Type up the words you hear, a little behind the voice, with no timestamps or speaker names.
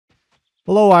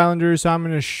Hello Islanders, I'm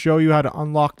going to show you how to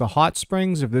unlock the hot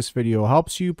springs. If this video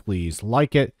helps you, please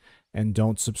like it and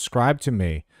don't subscribe to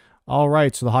me.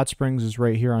 Alright, so the hot springs is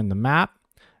right here on the map.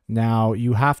 Now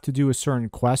you have to do a certain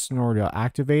quest in order to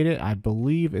activate it. I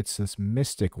believe it's this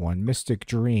Mystic one, Mystic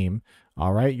Dream.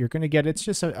 Alright, you're going to get, it's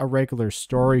just a regular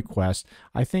story quest.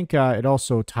 I think it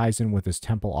also ties in with this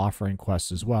temple offering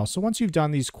quest as well. So once you've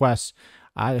done these quests,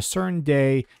 at a certain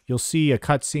day, you'll see a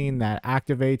cutscene that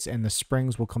activates and the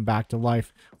springs will come back to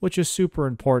life, which is super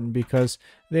important because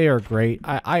they are great.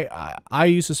 I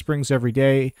use the springs every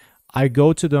day. I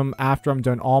go to them after I'm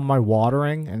done all my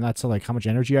watering, and that's like how much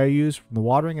energy I use from the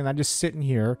watering, and I just sit in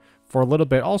here for a little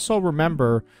bit. Also,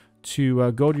 remember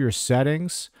to go to your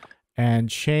settings and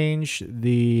change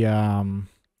the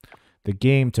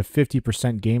game to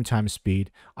 50% game time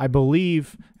speed. I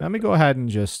believe, let me go ahead and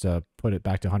just put it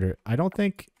back to 100. I don't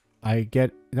think I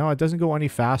get, no, it doesn't go any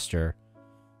faster.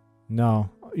 No,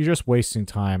 you're just wasting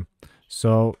time.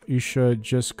 So you should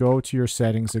just go to your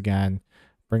settings again,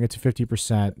 bring it to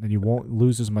 50%, then you won't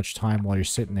lose as much time while you're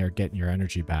sitting there getting your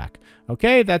energy back.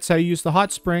 Okay, that's how you use the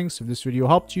hot springs. If this video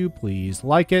helped you, please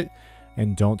like it.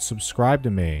 And don't subscribe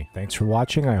to me. Thanks for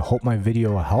watching. I hope my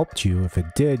video helped you. If it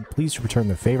did, please return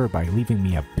the favor by leaving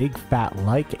me a big fat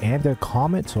like and a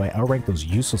comment so I outrank those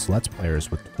useless Let's Players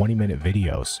with 20-minute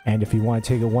videos. And if you want to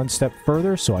take it one step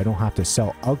further so I don't have to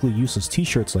sell ugly useless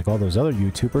t-shirts like all those other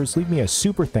YouTubers, leave me a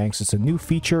super thanks. It's a new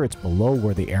feature. It's below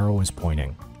where the arrow is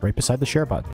pointing, right beside the share button.